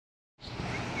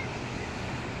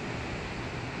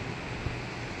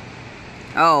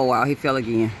Oh, wow, he fell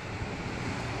again.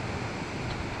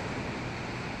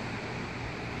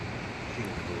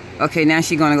 Okay, now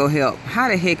she's gonna go help. How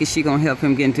the heck is she gonna help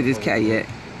him get into this kayak?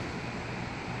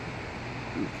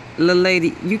 Little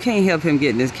lady, you can't help him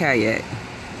get in this kayak.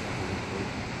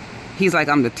 He's like,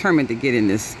 I'm determined to get in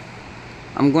this.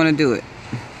 I'm gonna do it.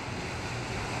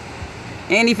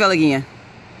 And he fell again.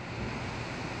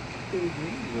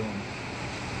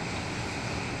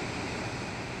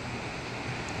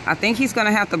 I think he's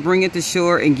gonna have to bring it to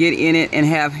shore and get in it and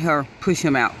have her push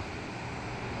him out.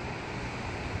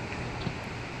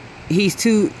 He's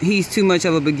too much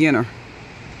of a beginner.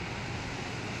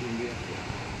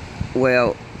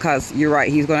 Well, cause you're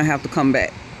right, he's gonna have to come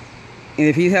back. And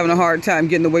if he's having a hard time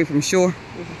getting away from shore,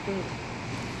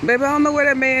 baby, I don't know where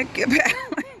that man get back.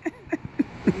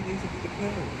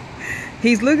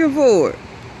 He's looking for it.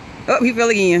 Oh, he fell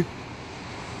again.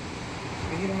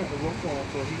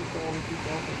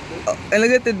 Oh, and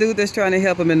look at the dude that's trying to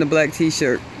help him in the black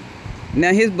t-shirt.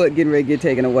 Now his butt getting ready to get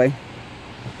taken away.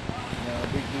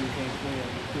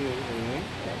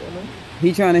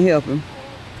 He trying to help him.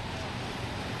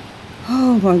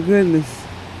 Oh my goodness.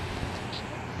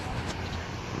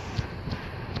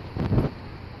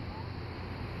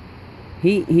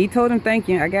 He told him thank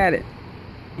you. I got it.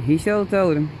 He sure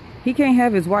told him. He can't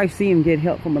have his wife see him get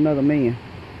help from another man.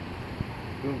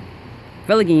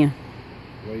 Fell again.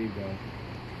 Where you go?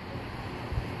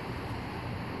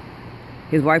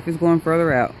 His wife is going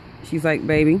further out. She's like,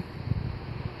 baby,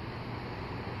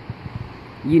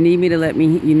 you need me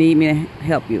to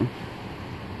help you.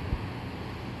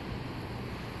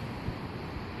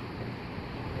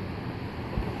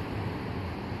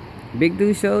 Big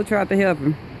dude sure tried to help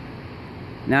him.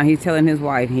 Now he's telling his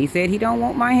wife, he said he don't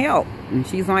want my help. And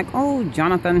she's like, oh,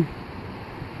 Jonathan.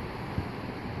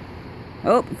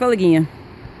 Oh, fell again.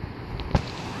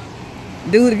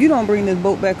 Dude, if you don't bring this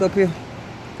boat back up here,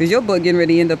 because your boat getting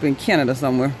ready to end up in Canada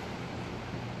somewhere.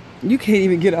 You can't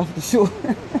even get off the shore.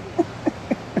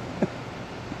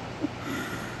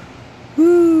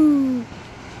 Woo.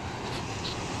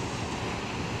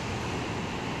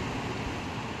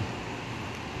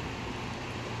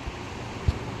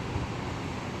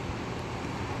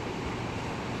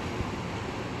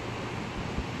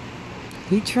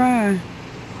 He trying.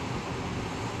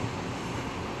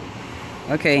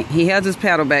 Okay, he has his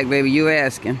paddle back, baby. You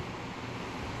asking.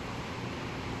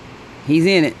 He's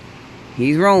in it.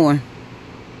 He's rowing.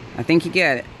 I think he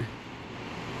got it.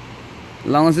 As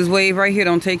long as this wave right here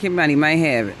don't take him out, he might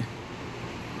have it.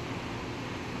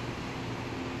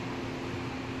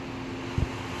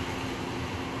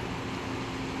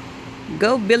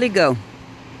 Go, Billy, go.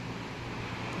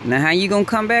 Now, how you gonna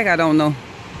come back? I don't know.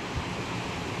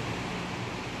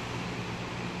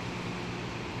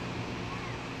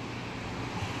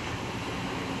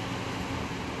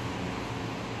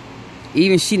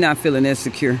 Even she not feeling that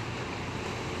secure.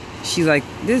 She's like,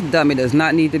 this dummy does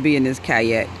not need to be in this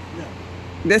kayak. Yeah.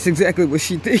 That's exactly what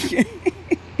she's thinking.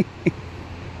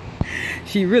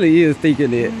 She really is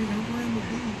thinking it.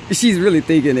 She's really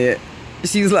thinking it.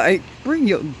 She's like, bring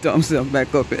your dumb self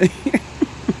back up in here.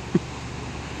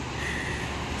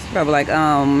 She's probably like,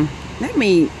 let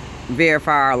me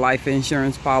verify our life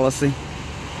insurance policy.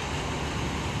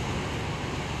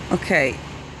 Okay,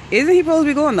 isn't he supposed to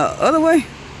be going the other way?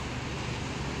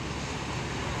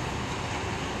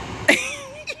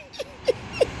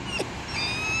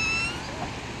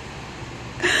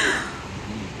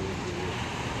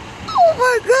 Oh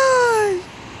my God!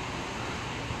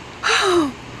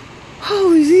 Oh,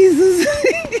 oh Jesus!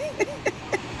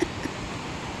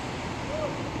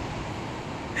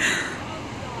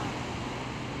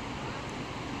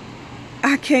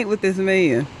 I can't with this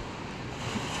man.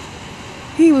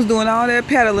 He was doing all that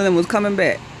paddling and was coming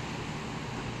back.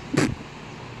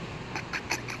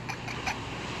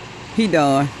 He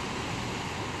done.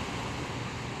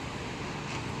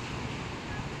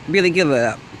 Billy, give it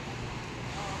up.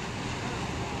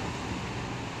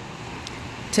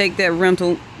 Take that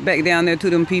rental back down there to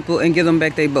them people and give them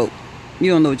back their boat.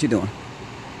 You don't know what you're doing.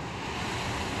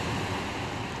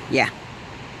 Yeah.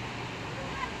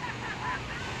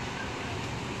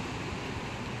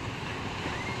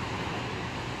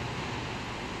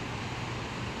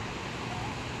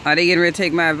 Are they getting ready to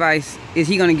take my advice? Is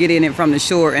he going to get in it from the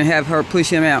shore and have her push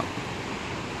him out?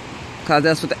 Because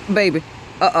that's what the... Baby.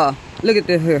 Look at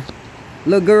this here.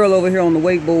 Little girl over here on the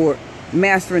wakeboard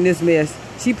mastering this mess.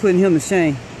 She putting him to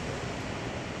shame.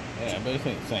 Yeah, but it's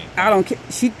ain't the same. I don't care.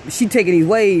 She taking these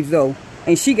waves though,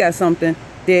 and she got something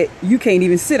that you can't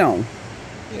even sit on.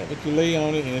 Yeah, but you lay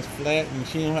on it and it's flat, and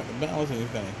she don't have to balance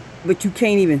anything. But you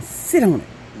can't even sit on it.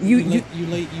 You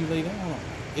lay down on it.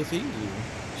 It's easy.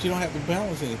 She don't have to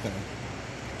balance anything.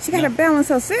 She got to balance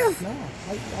herself. No,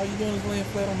 all you doing is laying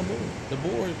flat on the board. The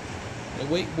board, the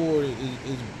wakeboard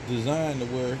is designed to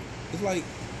where it's like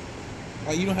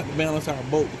you don't have to balance our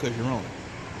boat because you're on it.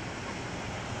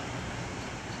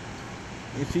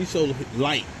 And she's so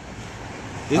light.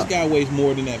 This guy weighs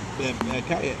more than that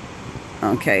kayak.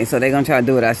 Okay, so they're going to try to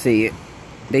do it. I see it.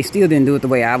 They still didn't do it the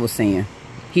way I was saying.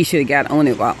 He should have got on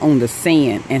it while on the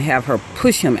sand and have her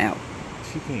push him out.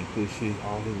 She can't push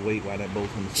all his weight while that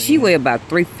boat's on the sand. She weigh about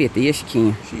 350. Yes, she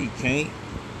can. She can't.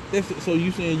 So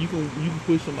you saying you can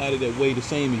push somebody that weigh the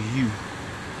same as you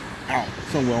out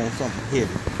somewhere on something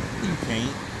heavy? You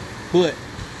can't. But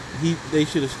they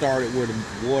should have started where the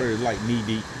water is like knee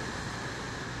deep.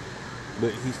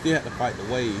 But he still had to fight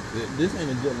the waves. This ain't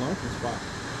a good launching spot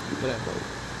for that boat.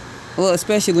 Well,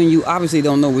 especially when you obviously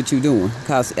don't know what you're doing,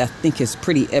 because I think it's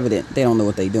pretty evident they don't know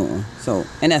what they're doing. So,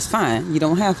 and that's fine. You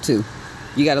don't have to.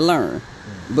 You got to learn.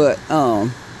 But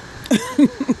Oh, you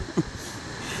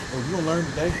gonna learn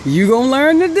today? You gonna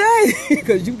learn today,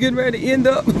 because you getting ready to end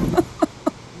up.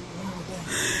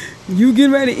 You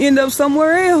getting ready to end up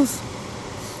somewhere else.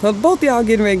 But both of y'all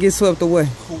getting ready to get swept away.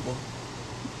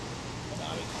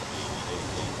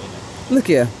 Look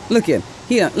here, look here.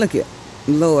 Here, look here.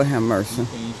 Lord have mercy.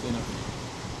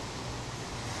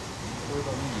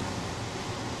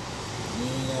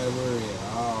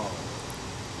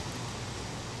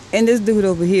 And this dude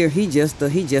over here, he just a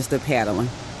paddling.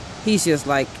 He's just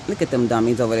like, look at them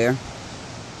dummies over there. You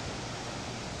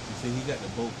see, he got the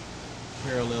boat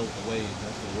parallel with the waves.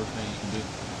 That's the worst thing you can do.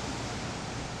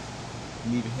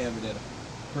 You need to have it at a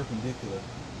perpendicular.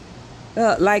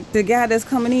 Like the guy that's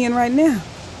coming in right now.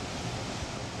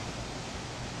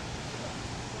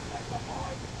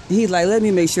 He's like, let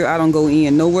me make sure I don't go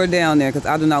in nowhere down there, because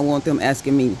I do not want them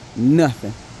asking me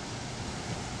nothing.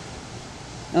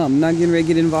 I'm not getting ready to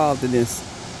get involved in this.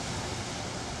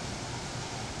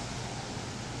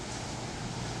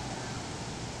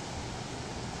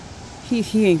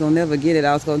 He ain't gonna never get it.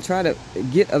 I was gonna try to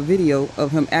get a video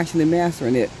of him actually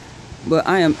mastering it, but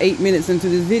I am 8 minutes into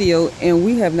this video and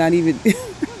we have not even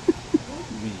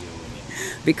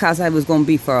because I was gonna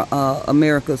be for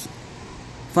America's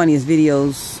Funniest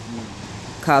Videos,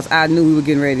 because I knew we were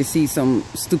getting ready to see some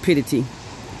stupidity,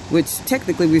 which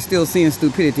technically we're still seeing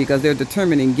stupidity because they're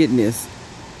determined in getting this.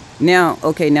 Now,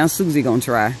 okay, now Susie gonna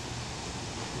try.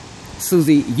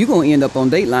 Susie, you gonna end up on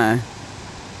Dateline.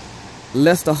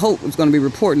 Lester Hope is gonna be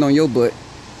reporting on your butt,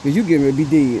 because you getting ready to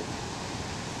be dead.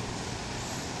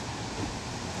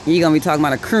 You gonna be talking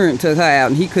about a current took her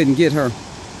out and he couldn't get her.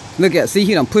 Look at, see,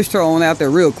 he done pushed her on out there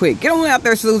real quick. Get on out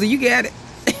there, Susie, you got it.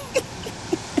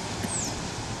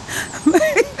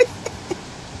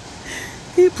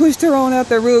 He pushed her on out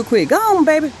there real quick. Go on,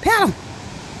 baby. Paddle.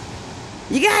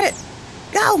 You got it.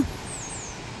 Go.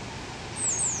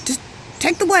 Just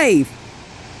take the wave.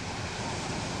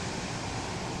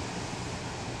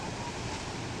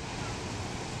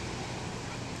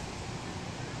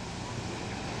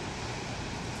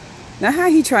 Now, how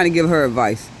he trying to give her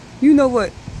advice? You know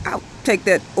what? I'll take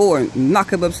that oar and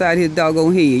knock him upside his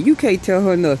doggone head. You can't tell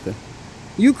her nothing.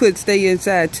 You could stay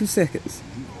inside 2 seconds.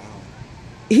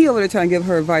 He over there trying to give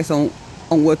her advice on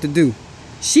what to do.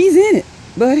 She's in it,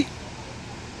 buddy.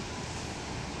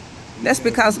 That's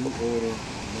because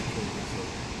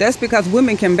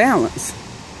women can balance.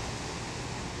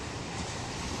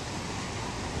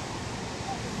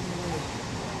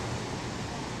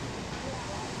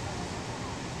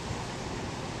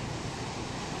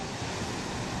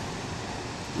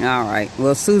 All right.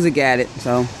 Well, Susie got it,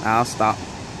 so I'll stop.